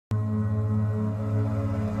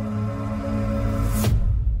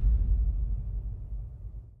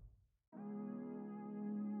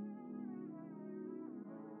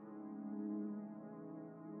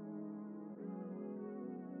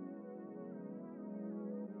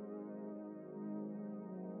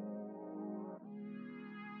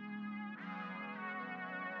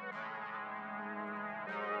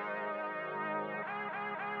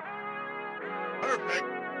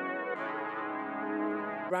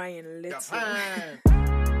Ryan Little.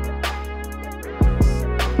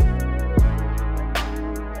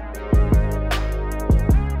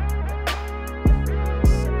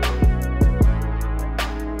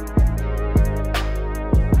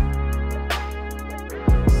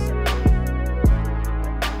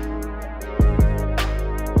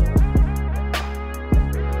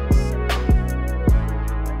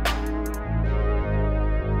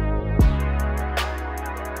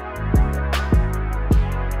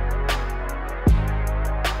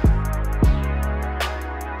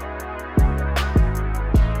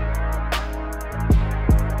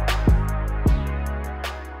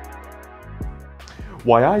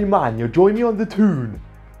 Why, aye man, you're joining me on the tune.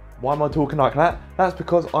 Why am I talking like that? That's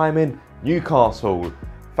because I'm in Newcastle.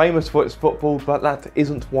 Famous for its football, but that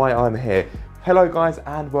isn't why I'm here. Hello guys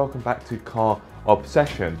and welcome back to Car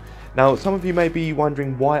Obsession. Now some of you may be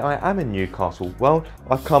wondering why I am in Newcastle. Well,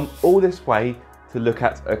 I've come all this way to look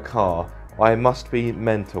at a car. I must be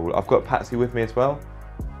mental. I've got Patsy with me as well.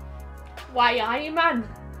 Why are you, man?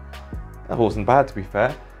 That wasn't bad to be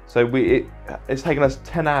fair. So it's taken us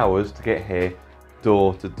 10 hours to get here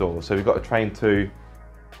door to door. So we've got a train to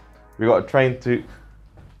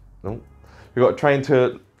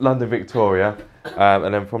London Victoria,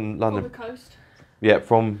 and then from London, on the coast. Yeah,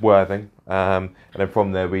 from Worthing, and then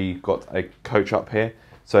from there we got a coach up here.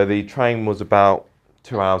 So the train was about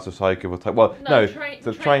 2 hours or so, give or take. Well, no,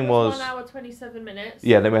 the train was 1 hour 27 minutes.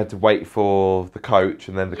 Yeah, then we had to wait for the coach,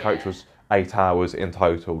 and then the coach was 8 hours in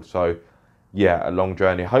total. So yeah, a long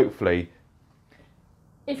journey. Hopefully,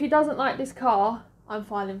 if he doesn't like this car, I'm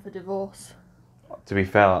filing for divorce. to be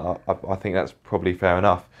fair, I think that's probably fair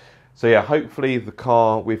enough. So yeah, hopefully the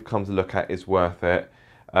car we've come to look at is worth it.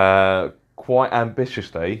 Quite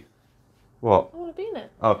ambitiously, what? I want to be in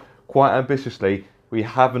it. Oh, quite ambitiously, we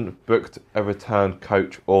haven't booked a return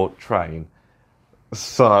coach or train.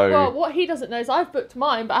 So well, what he doesn't know is I've booked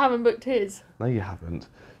mine, but I haven't booked his. No, you haven't.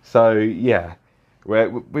 So yeah,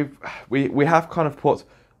 we have kind of put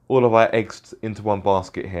all of our eggs into one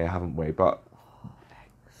basket here, haven't we? But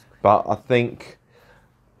I think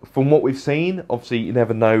from what we've seen, obviously you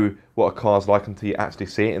never know what a car's like until you actually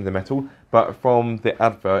see it in the metal. But from the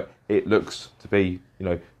advert, it looks to be, you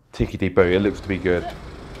know, tickety-boo. It looks to be good.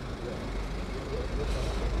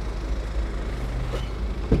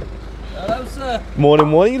 Hello, sir. Morning,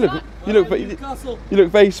 morning. You look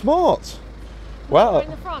very smart. Wow. Go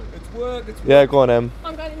in the front. It's work. Yeah, go on, Em.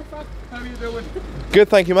 I'm going in the front. How are you doing? Good,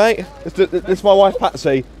 thank you, mate. This is my wife,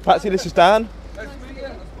 Patsy. Patsy, this is Dan. Nice to meet you.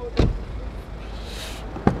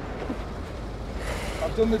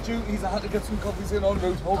 I've done the duties. I had to get some coffees in en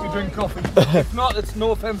route. Hope you drink coffee. If not, it's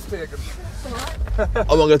no offence taken. I'm not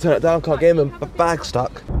going to turn it down. Can't get him. My bag's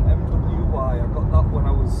stuck. MWY. I got that when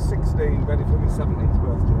I was 16, ready for my 17th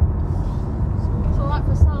birthday. It's alright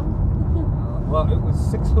for some. Well, it was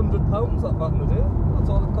 £600 that back in the day. That's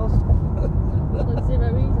all it cost. Well, zero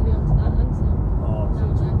easily onto that and some. Oh,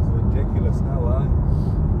 it's ridiculous now, eh?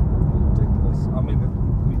 Ridiculous. I mean,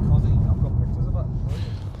 because I've got pictures of it.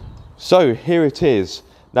 So here it is.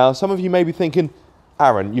 Now, some of you may be thinking,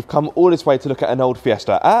 Aaron, you've come all this way to look at an old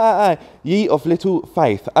Fiesta. Ye of little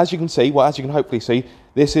faith. As you can see, well, as you can hopefully see,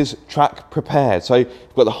 this is track prepared. So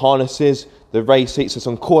you've got the harnesses, the race seats, there's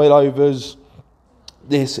some coilovers.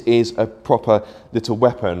 This is a proper little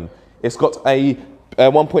weapon. It's got a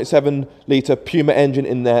 1.7 litre Puma engine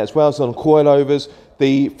in there as well, so on coilovers.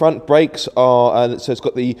 The front brakes are, so it's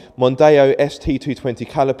got the Mondeo ST220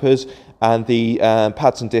 calipers and the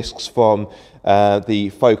pads and discs from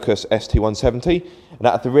the Focus ST170. And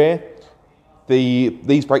at the rear,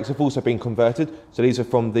 these brakes have also been converted. So these are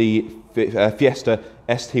from the Fiesta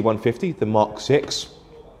ST150, the Mark 6.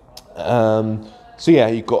 So yeah,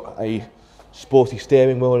 you've got a sporty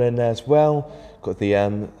steering wheel in there as well. Got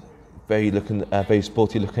the very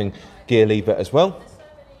sporty looking gear lever as well.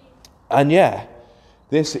 And yeah,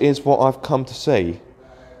 this is what I've come to see.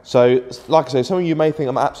 So like I say, some of you may think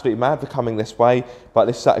I'm absolutely mad for coming this way, but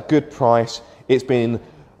this is at a good price. It's been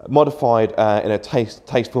modified in a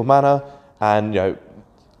tasteful manner, and you know,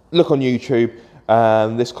 look on YouTube.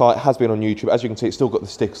 This car has been on YouTube. As you can see, it's still got the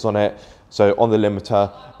stickers on it. So on the limiter,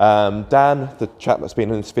 Dan, the chap that's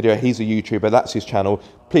been in this video, he's a YouTuber. That's his channel.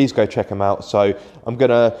 Please go check him out. So I'm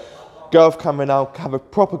gonna go off camera now, have a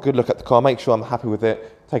proper good look at the car, make sure I'm happy with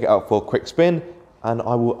it, take it out for a quick spin, and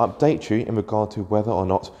I will update you in regard to whether or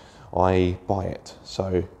not I buy it.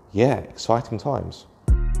 So yeah, exciting times.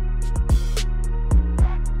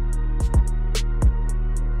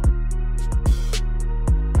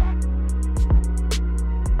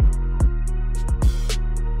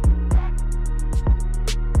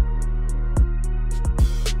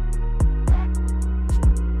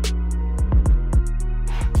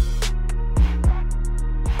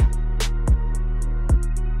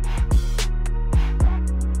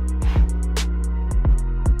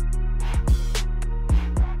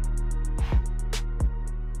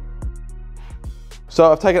 So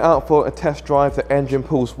I've taken it out for a test drive. The engine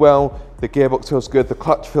pulls well, the gearbox feels good, the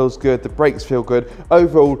clutch feels good, the brakes feel good.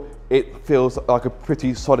 Overall, it feels like a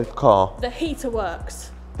pretty solid car. The heater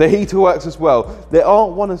works. The heater works as well. There are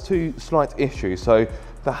one or two slight issues. So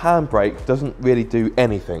the handbrake doesn't really do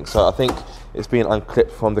anything. So I think it's been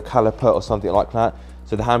unclipped from the caliper or something like that.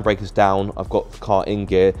 So the handbrake is down. I've got the car in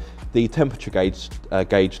gear. The temperature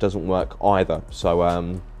gauge doesn't work either.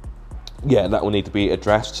 So yeah, that will need to be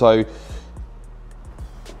addressed. So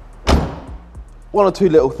one or two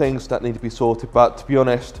little things that need to be sorted, but to be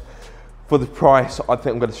honest, for the price, I think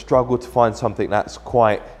I'm going to struggle to find something that's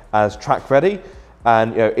quite as track ready.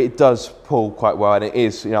 And you know, it does pull quite well, and it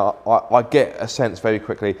is, you know, I get a sense very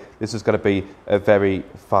quickly this is going to be a very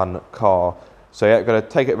fun car. So yeah, I'm going to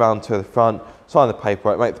take it around to the front, sign the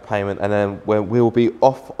paperwork, make the payment, and then we'll be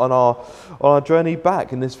off on our journey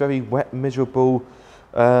back in this very wet, miserable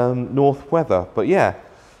north weather. But yeah,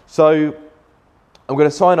 so I'm going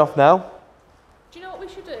to sign off now. Do you know what we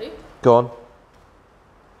should do? Go on.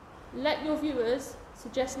 Let your viewers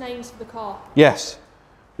suggest names for the car. Yes,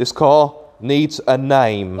 this car needs a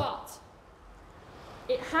name. But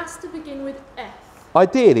it has to begin with F.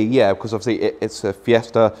 Ideally, yeah, because obviously it's a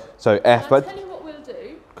Fiesta, so F. But I'll tell you what we'll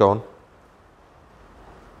do. Go on.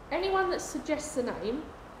 Anyone that suggests a name,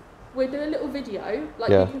 we'll do a little video, like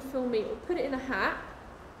Yeah. you can film me, or put it in a hat,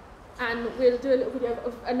 and we'll do a little video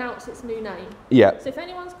of announce its new name. Yeah. So if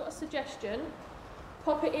anyone's got a suggestion,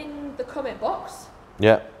 pop it in the comment box.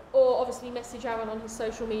 Yeah. Or obviously message Aaron on his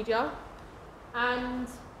social media, and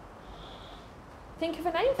think of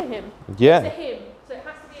a name for him. Yeah. It's a him, so it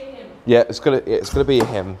has to be a him. Yeah, it's gonna be a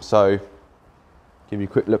him. So give you a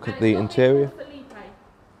quick look at the interior.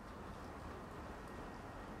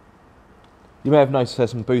 You may have noticed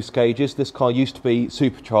there's some boost gauges. This car used to be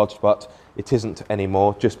supercharged, but it isn't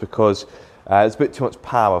anymore, just because there's a bit too much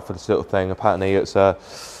power for this little thing. Apparently it's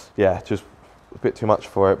yeah, just a bit too much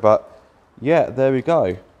for it. But yeah, there we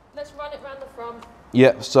go. Let's run it round the front.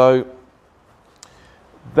 Yeah, so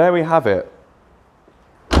there we have it.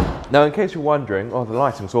 Now, in case you're wondering, oh, the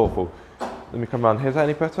lighting's awful. Let me come around here. Is that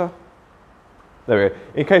any better? There we go.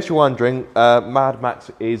 In case you're wondering, Mad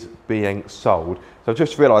Max is being sold. So I've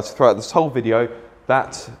just realised throughout this whole video,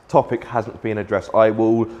 that topic hasn't been addressed. I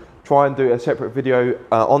will try and do a separate video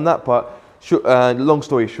on that, but long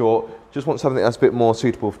story short, just want something that's a bit more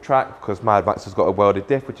suitable for track, because Mad Max has got a welded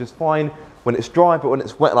diff, which is fine when it's dry, but when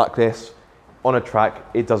it's wet like this, on a track,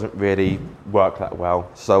 it doesn't really work that well.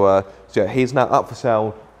 So, so yeah, he's now up for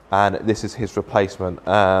sale, and this is his replacement.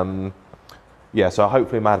 Yeah, so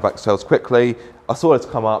hopefully Mad Max sells quickly. I saw it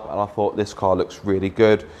come up, and I thought this car looks really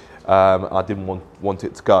good. I didn't want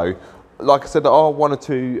it to go. Like I said, there are one or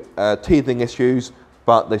two teething issues,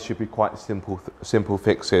 but they should be quite simple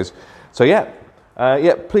fixes. So yeah,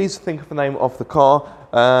 yeah, please think of the name of the car.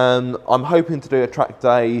 I'm hoping to do a track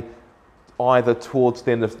day either towards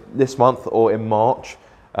the end of this month or in March.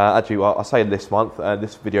 Actually, I say this month.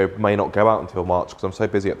 This video may not go out until March because I'm so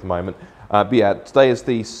busy at the moment. But yeah, today is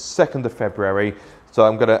the 2nd of February, so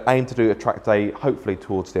I'm going to aim to do a track day hopefully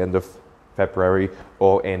towards the end of February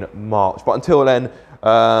or in March. But until then,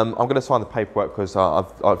 I'm going to sign the paperwork because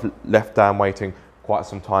I've left Dan waiting quite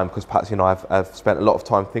some time, because Patsy and I have spent a lot of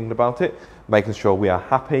time thinking about it, making sure we are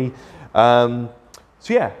happy. So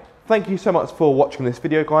yeah, thank you so much for watching this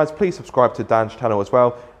video, guys. Please subscribe to Dan's channel as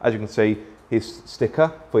well. As you can see, his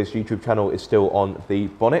sticker for his YouTube channel is still on the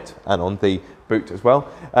bonnet and on the boot as well.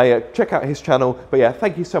 Yeah, check out his channel. But yeah,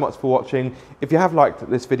 thank you so much for watching. If you have liked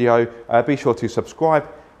this video, be sure to subscribe,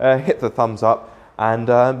 hit the thumbs up, and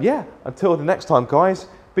yeah, until the next time, guys,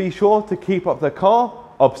 be sure to keep up the car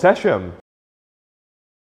obsession.